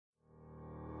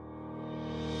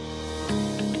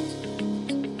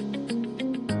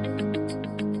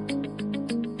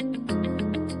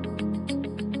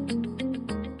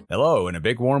Hello, and a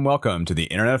big warm welcome to the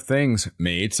Internet of Things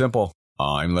Made Simple.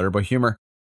 I'm Letterboy Humor.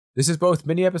 This is both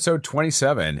mini episode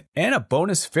 27 and a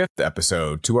bonus 5th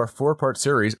episode to our 4-part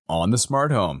series on the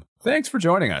smart home. Thanks for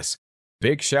joining us.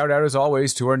 Big shout out as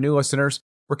always to our new listeners.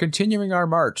 We're continuing our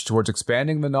march towards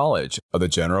expanding the knowledge of the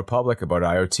general public about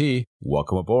IoT.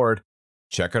 Welcome aboard.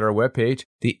 Check out our webpage,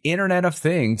 the Internet of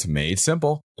Things Made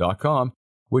Simple.com,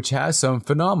 which has some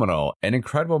phenomenal and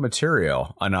incredible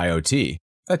material on IoT.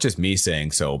 That's just me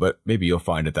saying so, but maybe you'll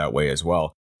find it that way as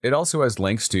well. It also has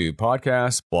links to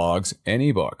podcasts, blogs, and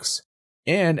ebooks.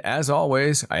 And as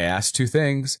always, I ask 2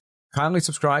 things. Kindly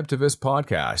subscribe to this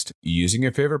podcast using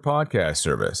your favorite podcast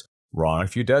service. We're on a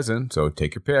few dozen, so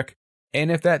take your pick. And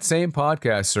if that same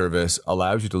podcast service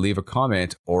allows you to leave a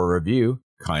comment or a review,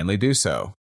 kindly do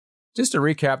so. Just to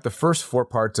recap the first 4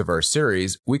 parts of our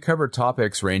series, we covered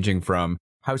topics ranging from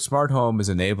how smart home is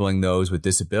enabling those with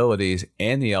disabilities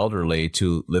and the elderly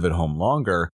to live at home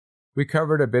longer. We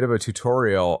covered a bit of a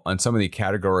tutorial on some of the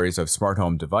categories of smart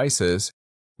home devices.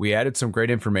 We added some great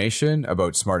information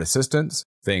about smart assistants,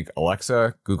 think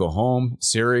Alexa, Google Home,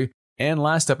 Siri, and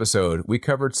last episode, we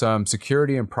covered some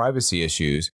security and privacy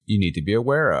issues you need to be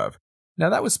aware of. Now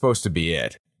that was supposed to be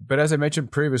it, but as I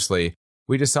mentioned previously,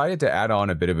 we decided to add on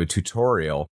a bit of a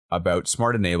tutorial about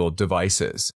smart-enabled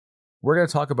devices. We're going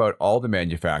to talk about all the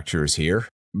manufacturers here,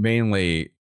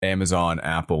 mainly Amazon,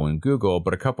 Apple, and Google,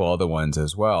 but a couple other ones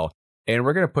as well. And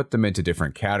we're going to put them into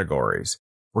different categories.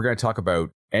 We're going to talk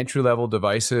about entry-level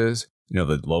devices,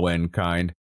 the low-end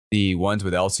kind, the ones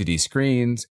with LCD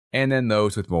screens, and then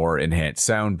those with more enhanced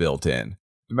sound built in.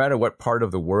 No matter what part of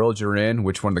the world you're in,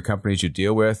 which one of the companies you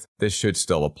deal with, this should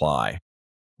still apply.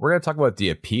 We're going to talk about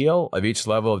the appeal of each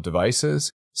level of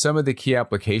devices, some of the key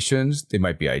applications they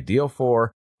might be ideal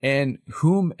for, and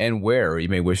whom and where you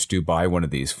may wish to buy one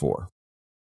of these for.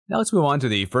 Now let's move on to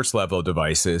the first level of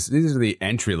devices. These are the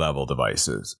entry-level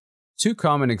devices. 2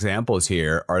 common examples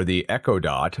here are the Echo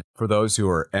Dot, for those who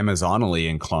are Amazonally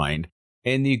inclined,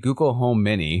 and the Google Home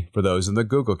Mini, for those in the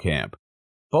Google camp.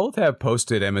 Both have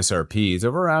posted MSRPs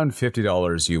of around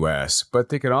 $50 US, but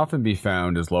they can often be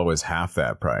found as low as half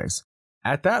that price.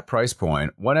 At that price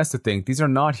point, one has to think these are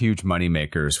not huge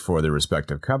moneymakers for their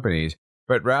respective companies,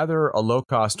 but rather a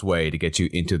low-cost way to get you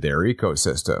into their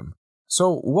ecosystem.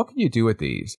 So what can you do with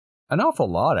these? An awful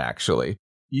lot, actually.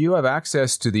 You have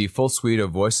access to the full suite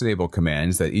of voice-enabled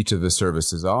commands that each of the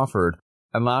services offered,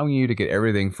 allowing you to get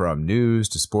everything from news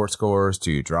to sports scores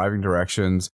to driving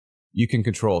directions. You can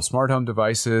control smart home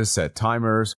devices, set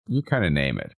timers, you kind of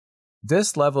name it.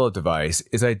 This level of device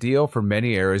is ideal for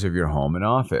many areas of your home and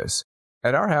office.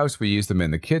 At our house, we use them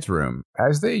in the kids' room,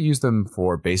 as they use them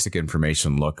for basic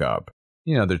information lookup.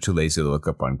 They're too lazy to look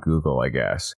up on Google, I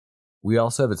guess. We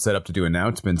also have it set up to do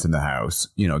announcements in the house.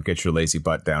 Get your lazy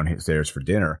butt downstairs for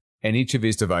dinner. And each of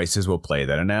these devices will play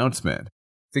that announcement.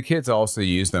 The kids also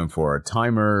use them for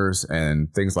timers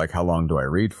and things like how long do I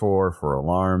read for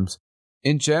alarms.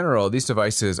 In general, these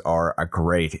devices are a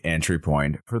great entry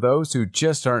point for those who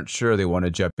just aren't sure they want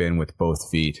to jump in with both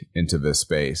feet into this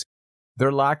space.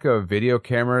 Their lack of video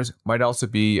cameras might also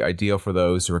be ideal for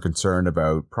those who are concerned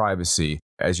about privacy,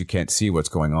 as you can't see what's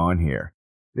going on here.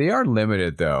 They are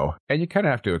limited though, and you kind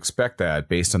of have to expect that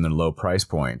based on their low price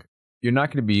point. You're not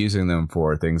going to be using them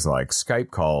for things like Skype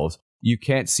calls, you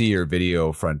can't see your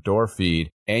video front door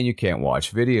feed, and you can't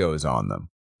watch videos on them.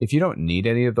 If you don't need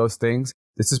any of those things,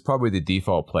 this is probably the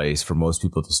default place for most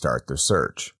people to start their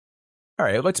search.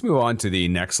 Alright, let's move on to the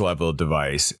next level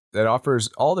device that offers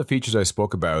all the features I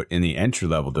spoke about in the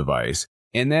entry-level device,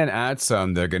 and then add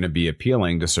some that are going to be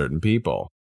appealing to certain people.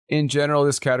 In general,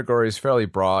 this category is fairly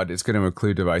broad. It's going to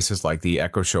include devices like the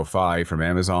Echo Show 5 from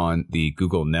Amazon, the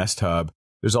Google Nest Hub.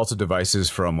 There's also devices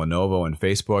from Lenovo and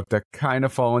Facebook that kind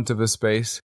of fall into this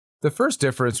space. The first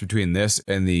difference between this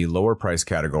and the lower price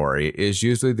category is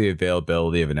usually the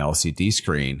availability of an LCD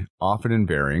screen, often in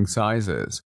varying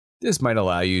sizes. This might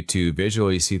allow you to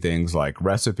visually see things like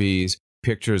recipes,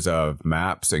 pictures of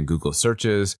maps and Google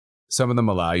searches. Some of them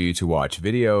allow you to watch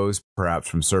videos, perhaps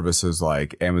from services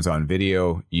like Amazon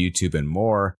Video, YouTube, and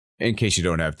more, in case you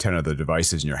don't have 10 other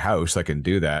devices in your house that can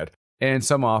do that. And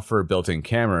some offer built-in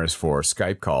cameras for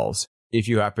Skype calls. If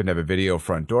you happen to have a video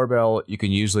front doorbell, you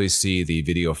can usually see the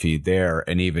video feed there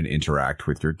and even interact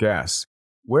with your guests.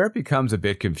 Where it becomes a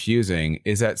bit confusing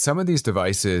is that some of these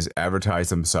devices advertise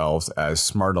themselves as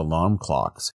smart alarm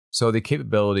clocks, so the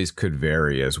capabilities could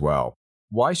vary as well.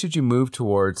 Why should you move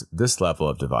towards this level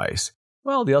of device?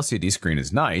 Well, the LCD screen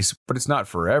is nice, but it's not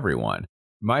for everyone.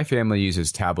 My family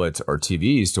uses tablets or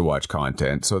TVs to watch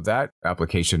content, so that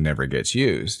application never gets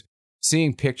used.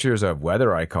 Seeing pictures of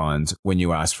weather icons when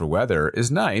you ask for weather is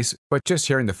nice, but just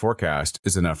hearing the forecast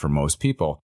is enough for most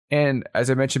people. And as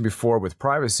I mentioned before with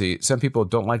privacy, some people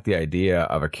don't like the idea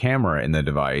of a camera in the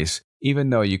device,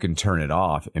 even though you can turn it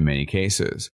off in many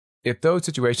cases. If those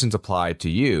situations apply to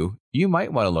you, you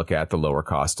might want to look at the lower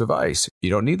cost device. You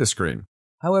don't need the screen.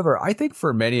 However, I think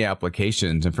for many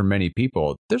applications and for many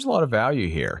people, there's a lot of value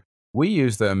here. We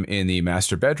use them in the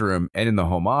master bedroom and in the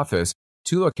home office,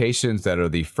 two locations that are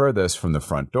the furthest from the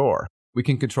front door. We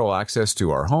can control access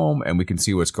to our home and we can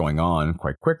see what's going on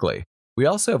quite quickly. We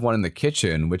also have one in the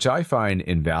kitchen, which I find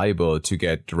invaluable to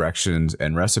get directions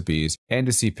and recipes and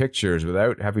to see pictures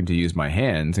without having to use my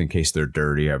hands in case they're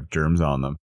dirty, have germs on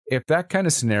them. If that kind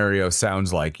of scenario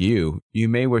sounds like you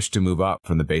may wish to move up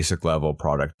from the basic level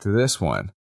product to this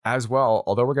one. As well,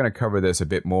 although we're going to cover this a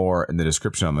bit more in the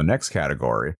description on the next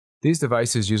category, these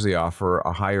devices usually offer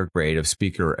a higher grade of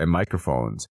speaker and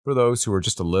microphones for those who are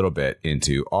just a little bit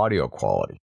into audio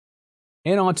quality.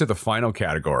 And on to the final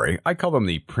category, I call them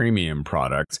the premium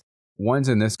products. Ones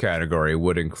in this category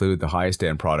would include the highest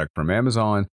end product from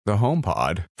Amazon, the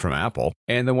HomePod from Apple,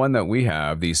 and the one that we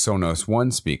have, the Sonos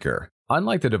One speaker.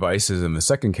 Unlike the devices in the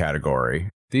second category,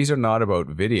 these are not about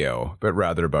video, but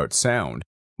rather about sound.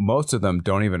 Most of them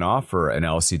don't even offer an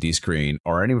LCD screen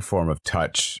or any form of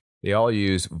touch. They all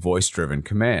use voice-driven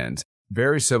commands,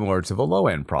 very similar to the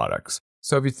low-end products.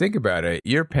 So if you think about it,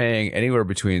 you're paying anywhere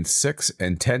between 6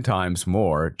 and 10 times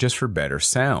more just for better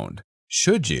sound.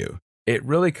 Should you? It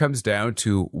really comes down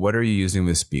to what are you using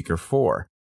the speaker for.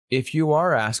 If you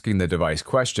are asking the device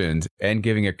questions and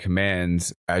giving it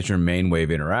commands as your main way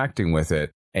of interacting with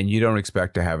it, and you don't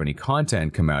expect to have any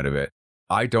content come out of it,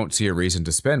 I don't see a reason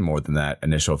to spend more than that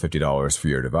initial $50 for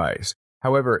your device.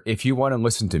 However, if you want to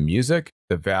listen to music,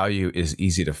 the value is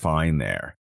easy to find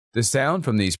there. The sound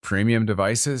from these premium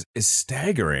devices is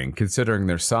staggering considering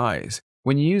their size.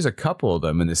 When you use a couple of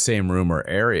them in the same room or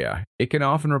area, it can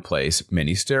often replace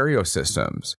many stereo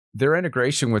systems. Their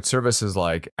integration with services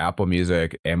like Apple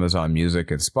Music, Amazon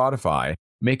Music, and Spotify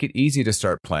make it easy to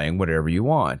start playing whatever you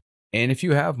want. And if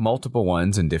you have multiple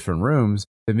ones in different rooms,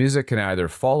 the music can either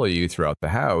follow you throughout the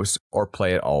house or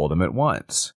play at all of them at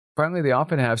once. Finally, they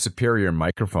often have superior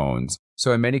microphones,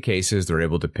 so in many cases they're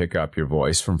able to pick up your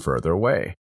voice from further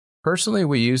away. Personally,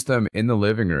 we use them in the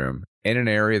living room, in an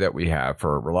area that we have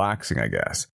for relaxing, I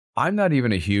guess. I'm not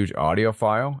even a huge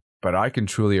audiophile, but I can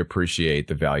truly appreciate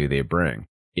the value they bring.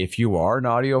 If you are an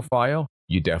audiophile,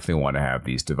 you definitely want to have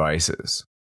these devices.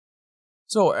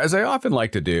 So, as I often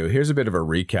like to do, here's a bit of a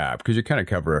recap because you kind of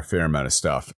cover a fair amount of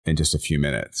stuff in just a few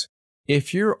minutes.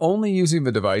 If you're only using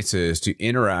the devices to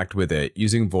interact with it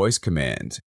using voice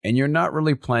commands, and you're not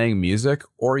really playing music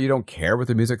or you don't care what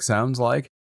the music sounds like,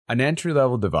 an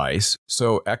entry-level device,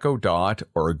 so Echo Dot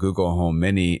or a Google Home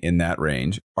Mini in that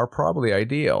range, are probably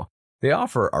ideal. They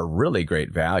offer a really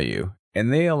great value,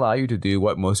 and they allow you to do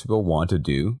what most people want to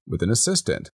do with an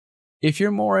assistant. If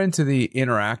you're more into the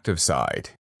interactive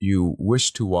side, you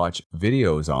wish to watch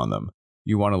videos on them,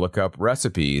 you want to look up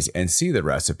recipes and see the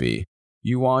recipe,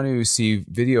 you want to see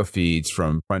video feeds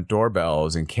from front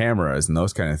doorbells and cameras and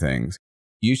those kind of things,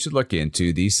 you should look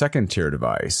into the second tier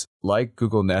device, like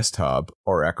Google Nest Hub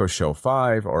or Echo Show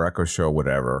 5 or Echo Show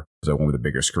whatever. There's one with a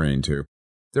bigger screen too.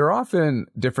 There are often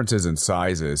differences in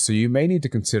sizes, so you may need to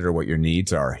consider what your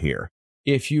needs are here.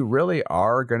 If you really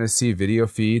are going to see video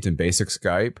feeds and basic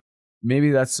Skype, maybe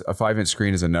that's a 5-inch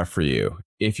screen is enough for you.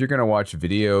 If you're going to watch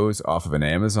videos off of an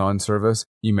Amazon service,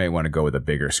 you may want to go with a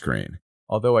bigger screen.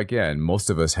 Although again, most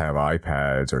of us have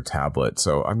iPads or tablets,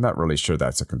 so I'm not really sure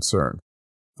that's a concern.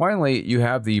 Finally, you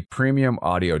have the premium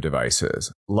audio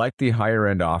devices, like the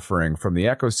higher-end offering from the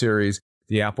Echo series,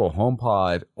 the Apple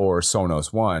HomePod, or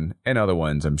Sonos One, and other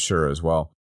ones I'm sure as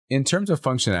well. In terms of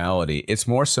functionality, it's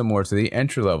more similar to the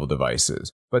entry-level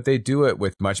devices, but they do it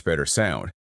with much better sound.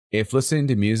 If listening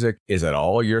to music is at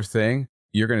all your thing,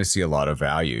 you're going to see a lot of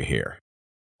value here.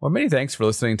 Well, many thanks for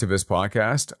listening to this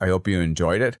podcast. I hope you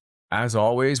enjoyed it. As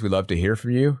always, we love to hear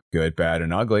from you, good, bad,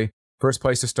 and ugly. First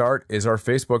place to start is our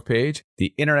Facebook page,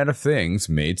 The Internet of Things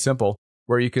Made Simple,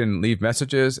 where you can leave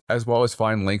messages as well as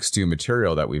find links to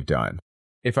material that we've done.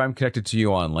 If I'm connected to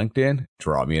you on LinkedIn,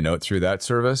 drop me a note through that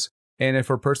service. And if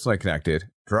we're personally connected,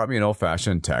 drop me an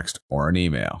old-fashioned text or an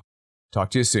email.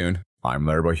 Talk to you soon. I'm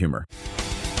Larry Boy Humor.